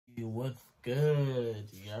what's good?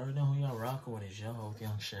 You already know who y'all rocking with. It's your host,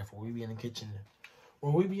 Young Chef, where we be in the kitchen.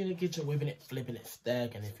 Whipping it, flipping it,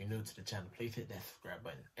 stacking. If you're new to the channel, please hit that subscribe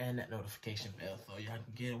button and that notification bell so y'all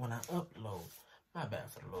can get it when I upload. My bad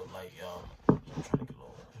for the little light, y'all. I'm trying to get a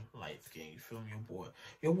little light skin. You feel me?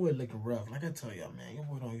 Your boy looking rough. Like I tell y'all, man, your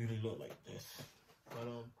boy don't usually look like this. But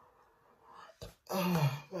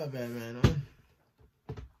my bad, man.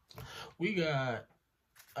 We got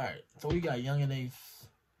so we got Yungeen Ace,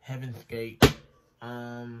 Heaven's Gate.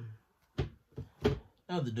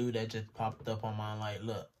 Another dude that just popped up on my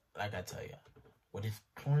look, like I tell ya, with this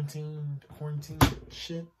quarantine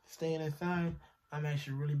shit, staying inside, I'm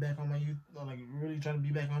actually really back on my really trying to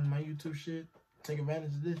be back on my YouTube shit, take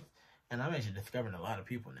advantage of this, and I'm actually discovering a lot of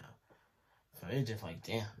people now. So it's just like,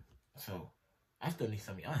 damn. So I still need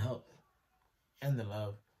some of y'all help and the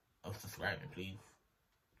love of subscribing, please.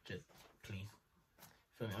 Just please.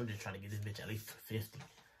 Feel me? I'm just trying to get this bitch at least to 50.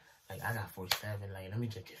 Like, I got 47. Like, let me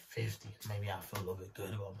just get 50. Maybe I'll feel a little bit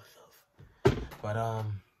good about myself. But,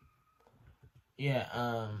 yeah,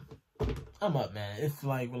 I'm up, man. It's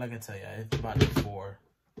like I tell you, it's about 4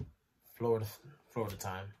 Florida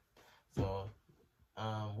time. So,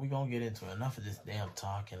 we gonna get into it. Enough of this damn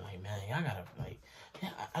talking. Like, man, y'all gotta, like,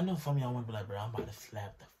 yeah, I know some of y'all want to be like, bro, I'm about to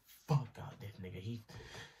slap the fuck out this nigga. He,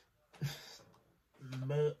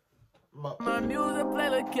 my music play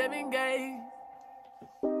like Kevin Gates.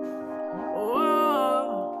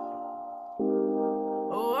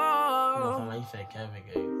 You said Kevin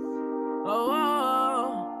Gates.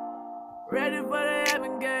 Ready for the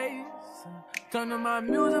Kevin Gates. Turn to my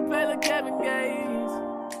music play like Kevin Gates.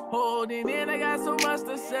 Holding in, I got so much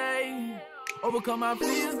to say. Overcome my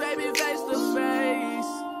fears, baby, face to face.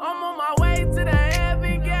 I'm on my way to the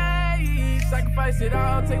Heaven Gates. Sacrifice it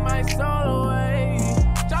all, take my soul away.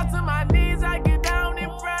 Drop to my knees, I get down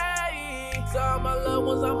and pray. To all my loved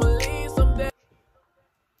ones, I'ma leave someday.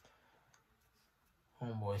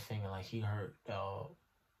 Homeboy singing like he hurt, dog.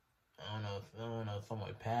 I don't know if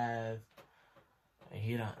someone passed.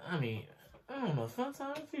 He don't. I don't know.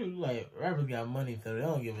 Sometimes I feel like rappers got money, so they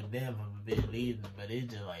don't give a damn if a bitch leaving. But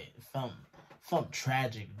it's just like something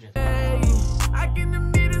tragic. Just I can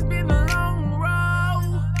admit it's been a long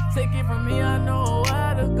road. Take it from me, I know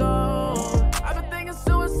where to go. I've been thinking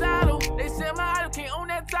suicidal. They said my idol can't own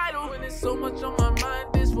that title. When there's so much on my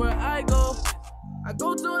mind, this where I go. I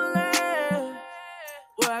go to a land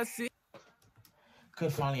where I see.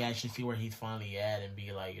 Could finally actually see where he's finally at and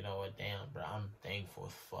be like, you know what, damn, bro, I'm thankful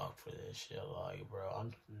as fuck for this shit. Like, bro,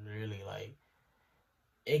 I'm really like,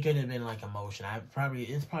 it could have been like emotion.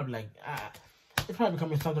 It's probably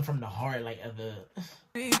coming something from the heart, like as a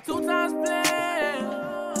 2 times play.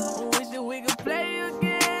 Wishing we could play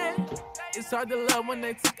again. It's hard to love when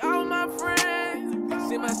they took all my friends.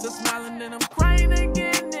 See myself smiling and I'm crying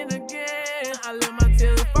again and again. I let my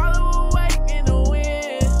tears follow away in the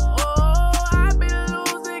wind. Oh, I've been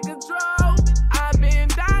losing control. I've been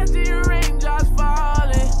dodging raindrops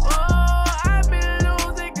falling. Oh, I've been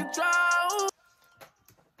losing control.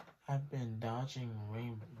 I've been dodging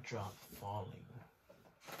raindrops falling.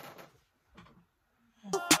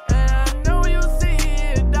 And I know you see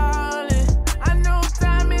it, darling. I know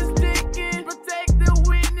time is ticking. Protect the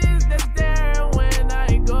witness that's there when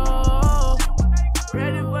I go.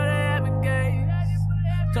 Ready for the Heaven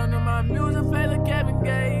Gates. Turn to my music, play like Kevin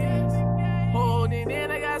Gates. Holding in,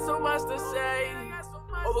 I got so much to say.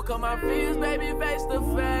 Overcome my fears, baby, face to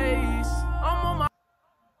face. I'm on my.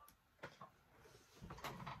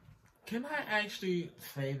 Can I actually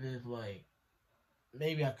say this? Like,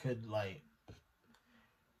 maybe I could, like,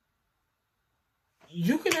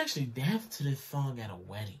 you can actually dance to this song at a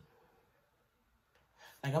wedding.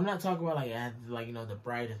 Like, I'm not talking about, like, at, like, you know, the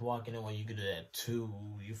bride is walking in where you could do that too.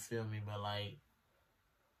 You feel me? But, like,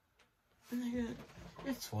 nigga,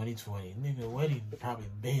 it's 2020. Nigga, wedding probably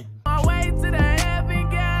been. My way to the Heaven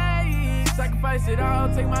Gate. Sacrifice it all,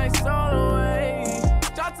 take my soul away.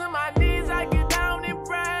 Drop to my knees, I get down and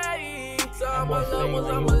pray. So all my loved ones,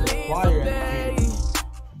 I'ma leave someday.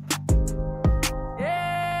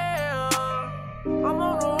 Yeah, I'm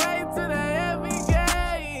on the way to the Heaven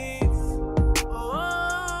Gates.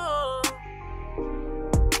 Oh,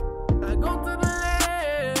 I go to the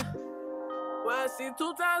land where I see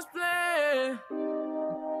 2 times play.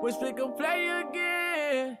 Wish we could play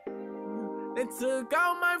again. They took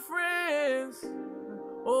all my friends.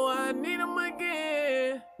 Oh, I need them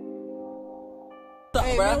again. What's up,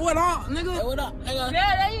 Hey, bro? man, what up, nigga? Hey, what up, nigga?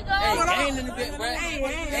 Yeah, there you go. Hey, What up? ain't in the bit, bro. Hey,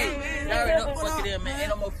 You already know, fuck it in, man. Ain't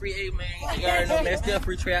no more free A, man. You already know, man. Still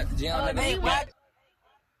free trap, the gym, nigga.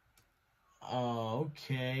 Oh,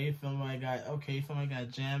 okay. Somebody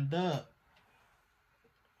got jammed up.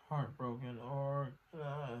 heartbroken or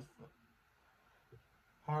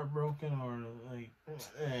heartbroken or like,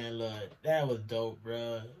 man, look, that was dope,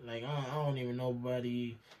 bro. Like, I don't even know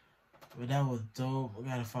nobody, but that was dope. We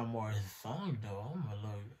gotta find more of his song though. I'm gonna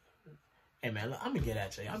look. Hey man, look, I'm gonna get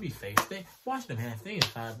at you. I'll be safe. Watch them hands. Stay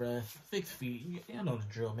inside, bro. 6 feet. Y'all know the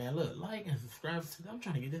drill, man. Look, like and subscribe. I'm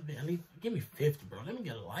trying to get this bit. At least give me 50, bro. Let me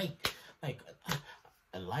get a like. Like,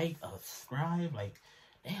 a like, a subscribe. Like,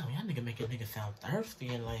 damn, y'all nigga make a nigga sound thirsty.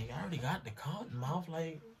 And, like, I already got the cotton mouth.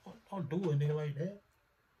 Like, don't do a nigga like that.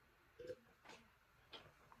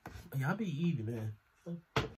 Y'all be easy, man.